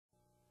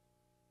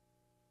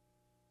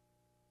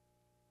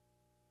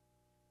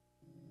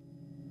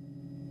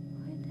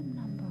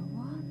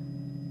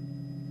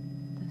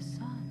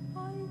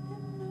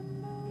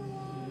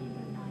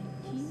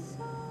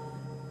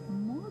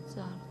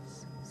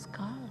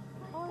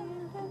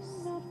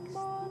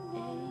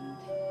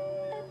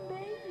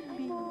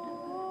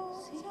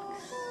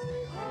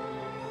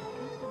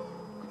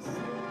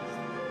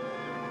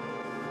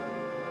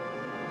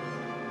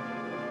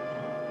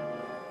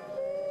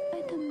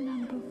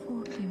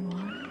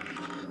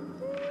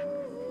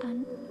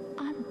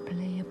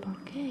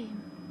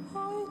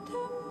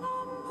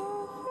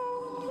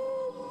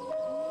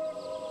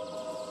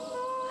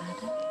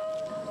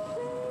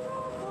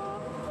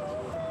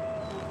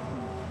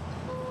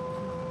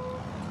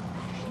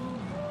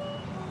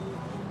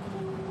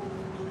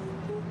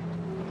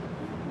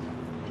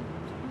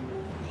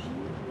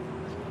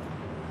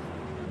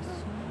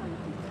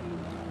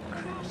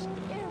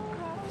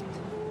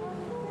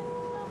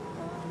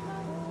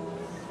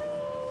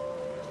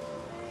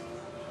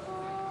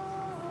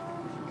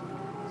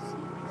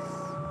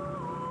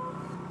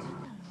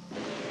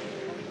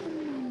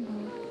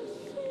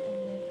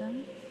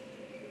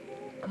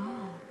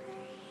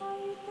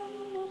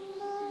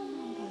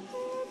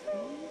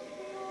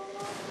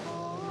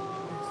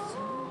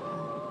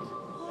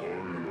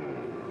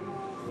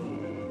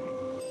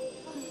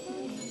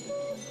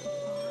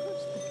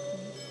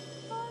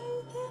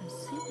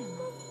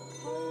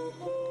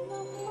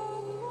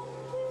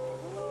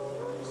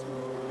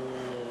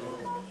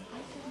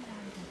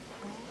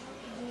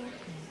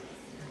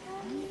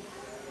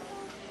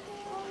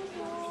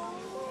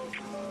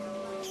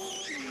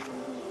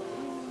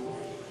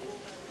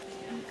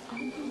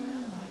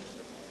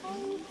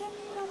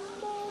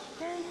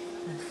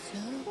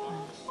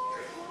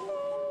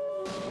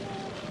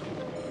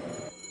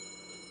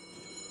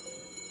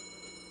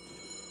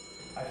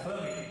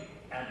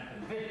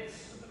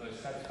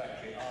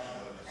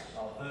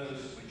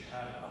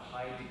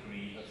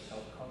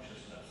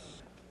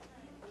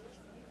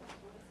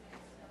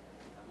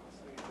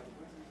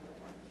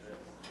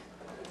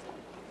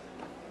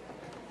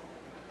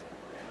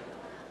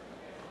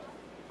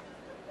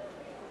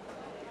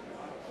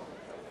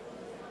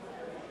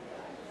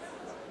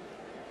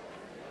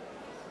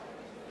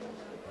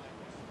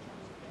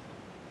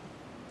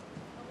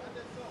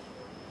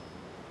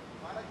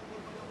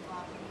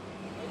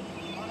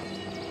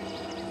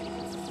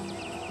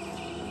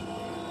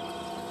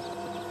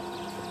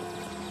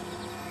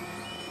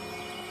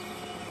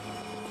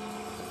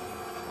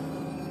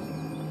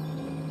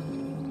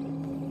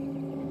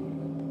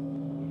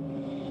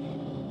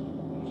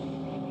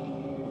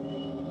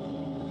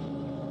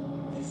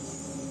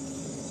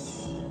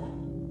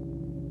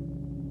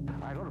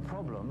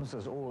problems,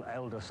 as all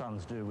elder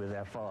sons do with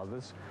their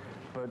fathers,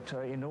 but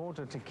in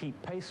order to keep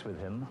pace with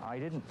him,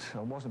 I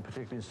wasn't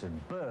particularly interested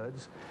in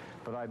birds,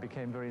 but I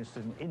became very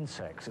interested in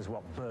insects, is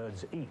what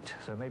birds eat.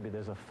 So maybe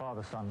there's a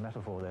father-son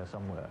metaphor there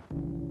somewhere.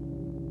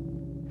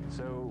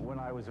 So when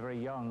I was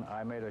very young,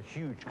 I made a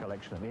huge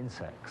collection of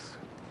insects.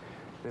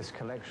 This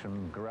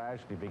collection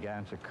gradually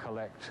began to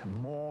collect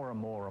more and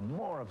more and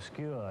more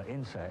obscure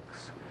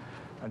insects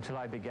until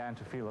I began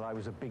to feel that I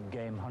was a big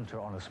game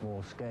hunter on a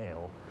small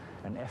scale,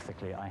 and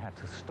ethically I had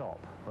to stop.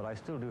 But I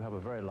still do have a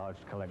very large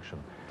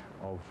collection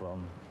of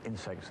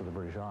insects of the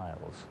British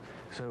Isles.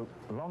 So,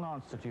 long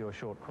answer to your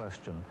short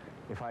question,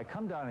 if I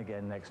come down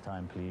again next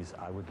time, please,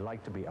 I would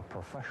like to be a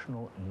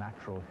professional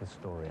natural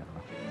historian.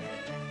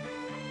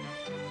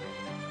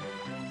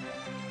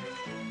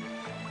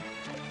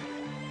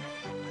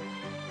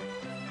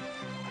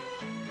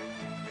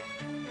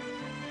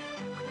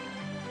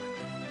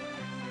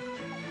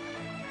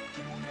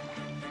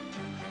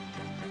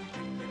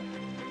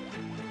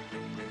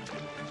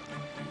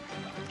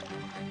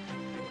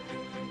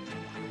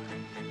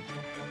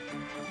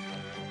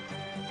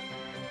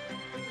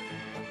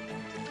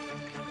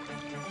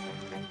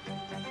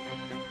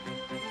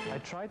 I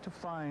tried to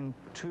find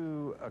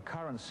two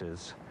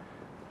occurrences,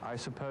 I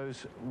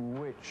suppose,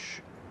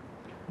 which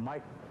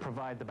might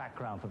provide the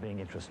background for being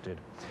interested.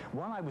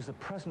 One, I was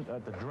present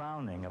at the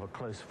drowning of a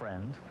close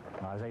friend.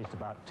 I was aged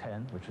about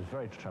 10, which was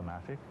very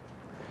traumatic.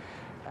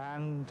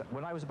 And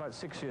when I was about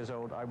 6 years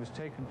old, I was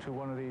taken to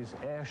one of these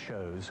air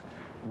shows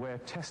where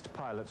test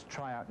pilots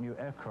try out new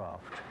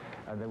aircraft.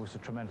 And there was a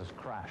tremendous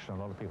crash, and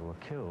a lot of people were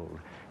killed.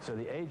 So at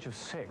the age of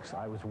 6,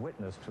 I was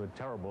witness to a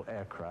terrible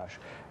air crash.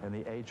 And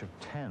at the age of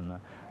 10,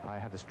 I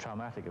had this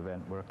traumatic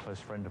event where a close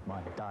friend of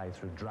mine died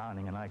through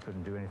drowning, and I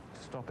couldn't do anything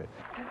to stop it.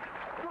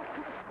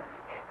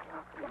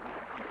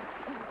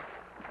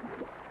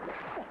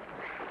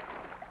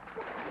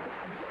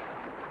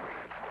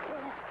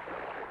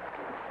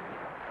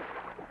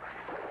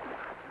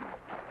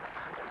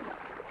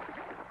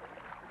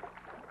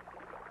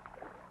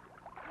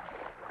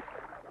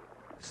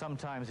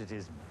 Sometimes it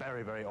is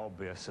very, very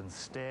obvious and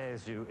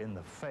stares you in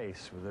the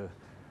face with a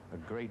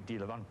great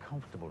deal of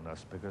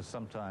uncomfortableness, because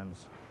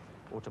sometimes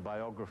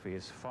autobiography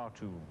is far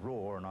too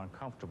raw and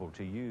uncomfortable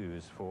to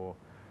use for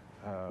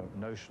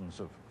notions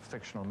of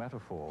fictional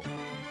metaphor.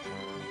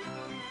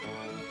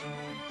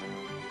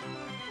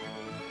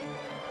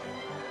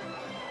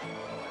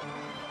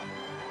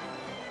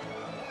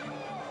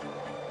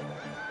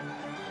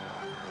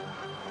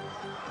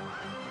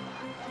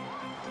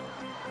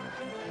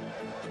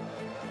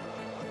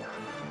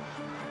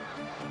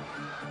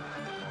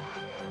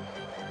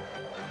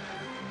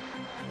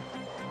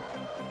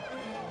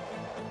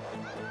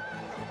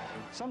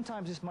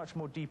 Sometimes it's much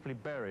more deeply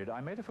buried. I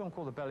made a film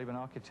called The Belly of an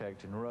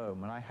Architect in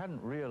Rome, and I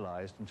hadn't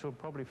realized until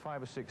probably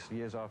 5 or 6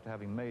 years after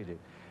having made it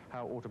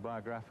how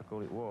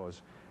autobiographical it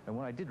was. And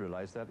when I did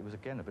realize that, it was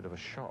again a bit of a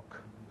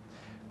shock.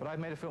 But I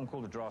made a film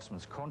called The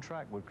Draftsman's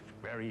Contract, which could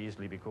very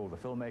easily be called The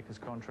Filmmaker's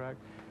Contract,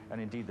 and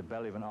indeed The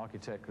Belly of an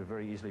Architect could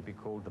very easily be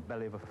called The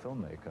Belly of a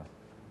Filmmaker.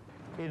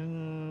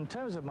 In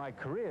terms of my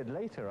career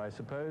later, I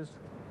suppose,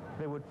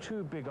 there were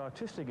two big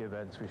artistic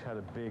events which had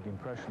a big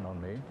impression on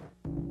me.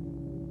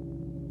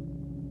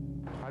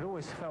 I'd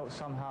always felt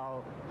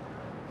somehow,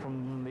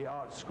 from the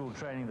art school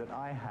training that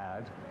I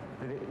had,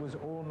 that it was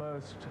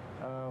almost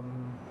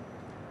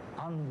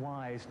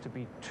unwise to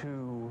be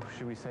too,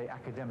 should we say,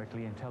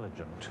 academically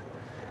intelligent.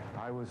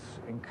 I was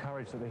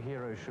encouraged that the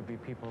heroes should be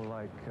people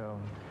like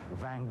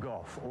Van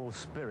Gogh, all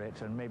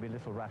spirit and maybe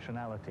little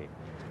rationality,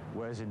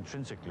 whereas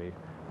intrinsically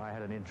I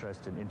had an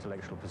interest in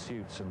intellectual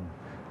pursuits, and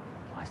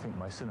I think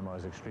my cinema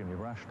is extremely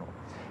rational.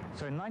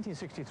 So in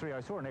 1963,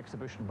 I saw an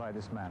exhibition by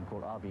this man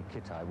called R.B.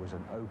 Kitaj. It was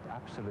an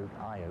absolute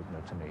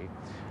eye-opener to me.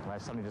 And I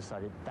suddenly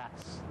decided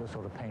that's the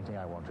sort of painting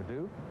I want to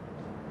do.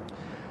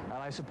 And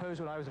I suppose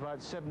when I was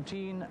about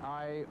 17,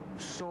 I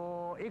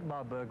saw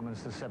Ingmar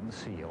Bergman's The Seventh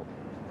Seal.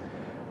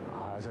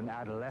 As an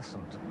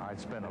adolescent, I'd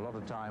spent a lot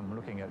of time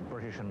looking at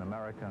British and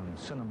American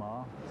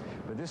cinema,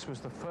 but this was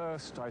the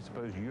first, I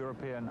suppose,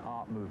 European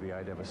art movie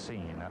I'd ever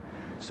seen.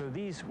 So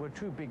these were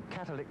two big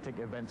catalytic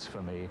events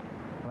for me,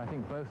 and I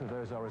think both of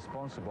those are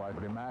responsible, I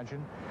would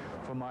imagine,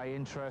 for my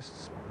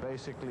interests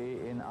basically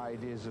in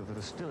ideas of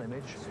the still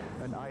image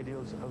and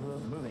ideals of the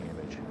moving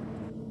image.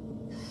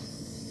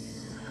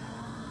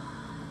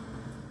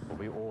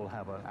 We all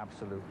have an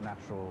absolute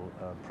natural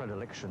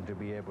predilection to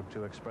be able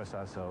to express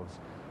ourselves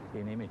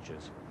in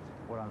images.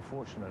 What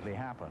unfortunately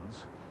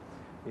happens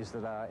is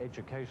that our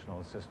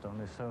educational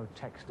system is so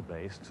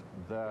text-based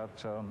that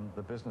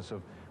the business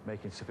of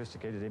making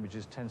sophisticated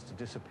images tends to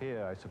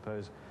disappear, I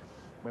suppose,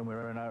 when we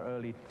were in our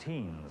early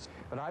teens.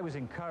 But I was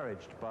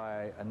encouraged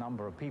by a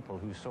number of people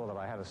who saw that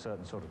I had a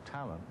certain sort of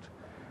talent,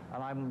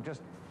 and I'm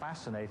just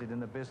fascinated in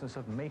the business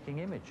of making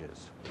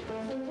images.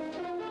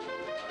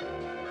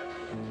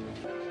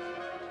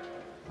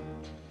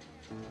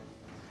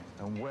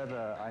 And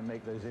whether I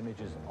make those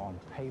images on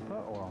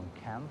paper or on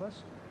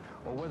canvas,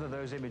 or whether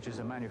those images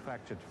are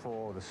manufactured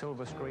for the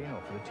silver screen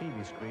or for the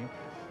TV screen,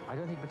 I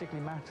don't think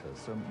particularly matters.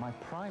 So my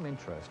prime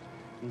interest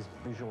is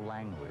visual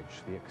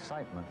language, the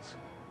excitements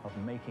of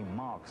making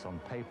marks on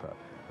paper.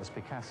 As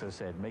Picasso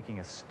said, making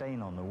a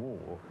stain on the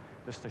wall,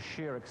 just the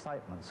sheer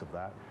excitements of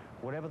that,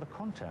 whatever the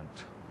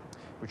content,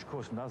 which of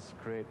course does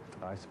create,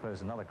 I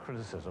suppose, another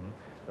criticism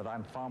that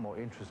I'm far more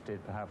interested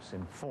perhaps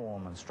in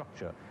form and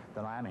structure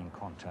than I am in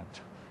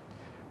content.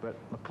 But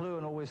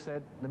McLuhan always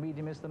said the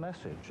medium is the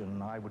message,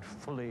 and I would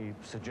fully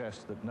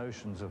suggest that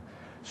notions of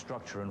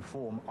structure and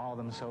form are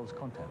themselves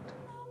content.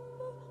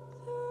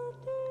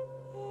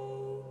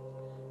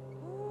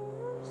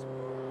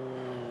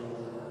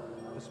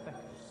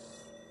 Perspective,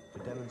 to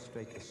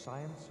demonstrate the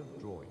science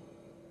of drawing,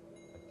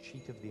 a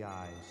cheat of the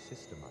eye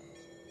systemized,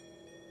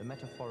 the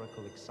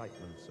metaphorical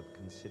excitements of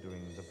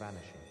considering the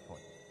vanishing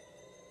point.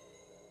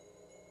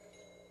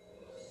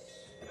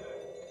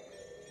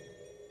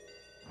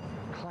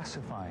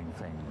 Classifying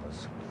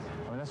things.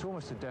 I mean, that's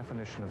almost a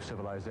definition of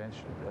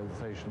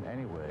civilization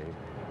anyway.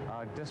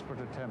 Our desperate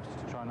attempts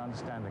to try and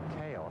understand the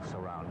chaos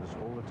around us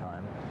all the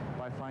time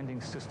by finding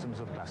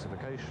systems of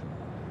classification.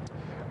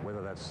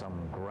 Whether that's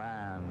some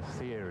grand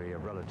theory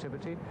of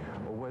relativity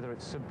or whether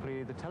it's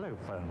simply the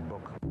telephone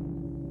book.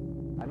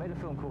 I made a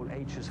film called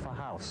H is for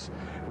House,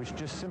 which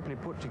just simply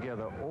put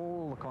together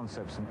all the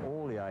concepts and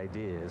all the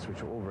ideas,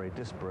 which are all very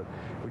disparate,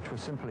 which were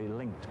simply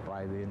linked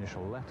by the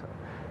initial letter.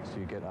 So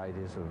you get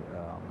ideas of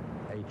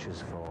H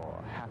is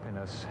for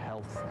happiness,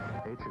 health.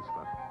 H is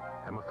for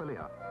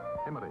hemophilia,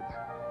 hemorrhage,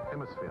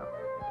 hemisphere,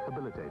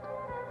 habilitate.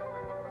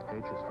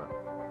 H is for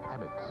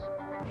habits.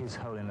 His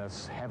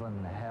Holiness,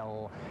 heaven,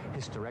 hell,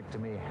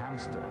 hysterectomy,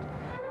 Hampstead.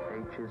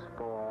 H is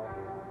for...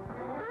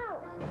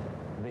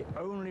 The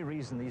only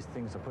reason these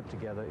things are put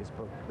together is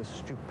for the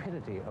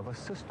stupidity of a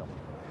system.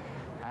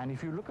 And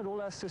if you look at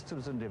all our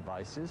systems and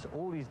devices,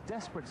 all these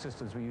desperate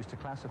systems we use to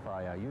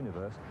classify our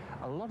universe,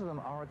 a lot of them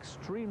are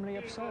extremely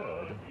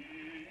absurd.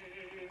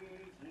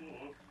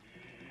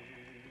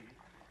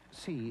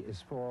 C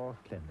is for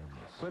cleanliness.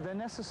 But they're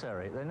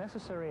necessary. They're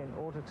necessary in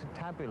order to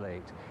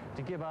tabulate,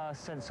 to give our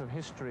sense of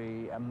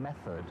history a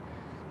method,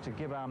 to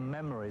give our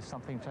memories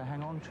something to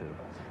hang on to.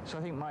 So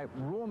I think my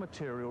raw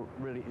material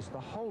really is the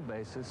whole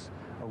basis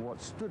of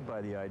what stood by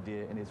the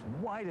idea in its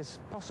widest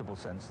possible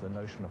sense, the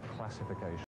notion of classification.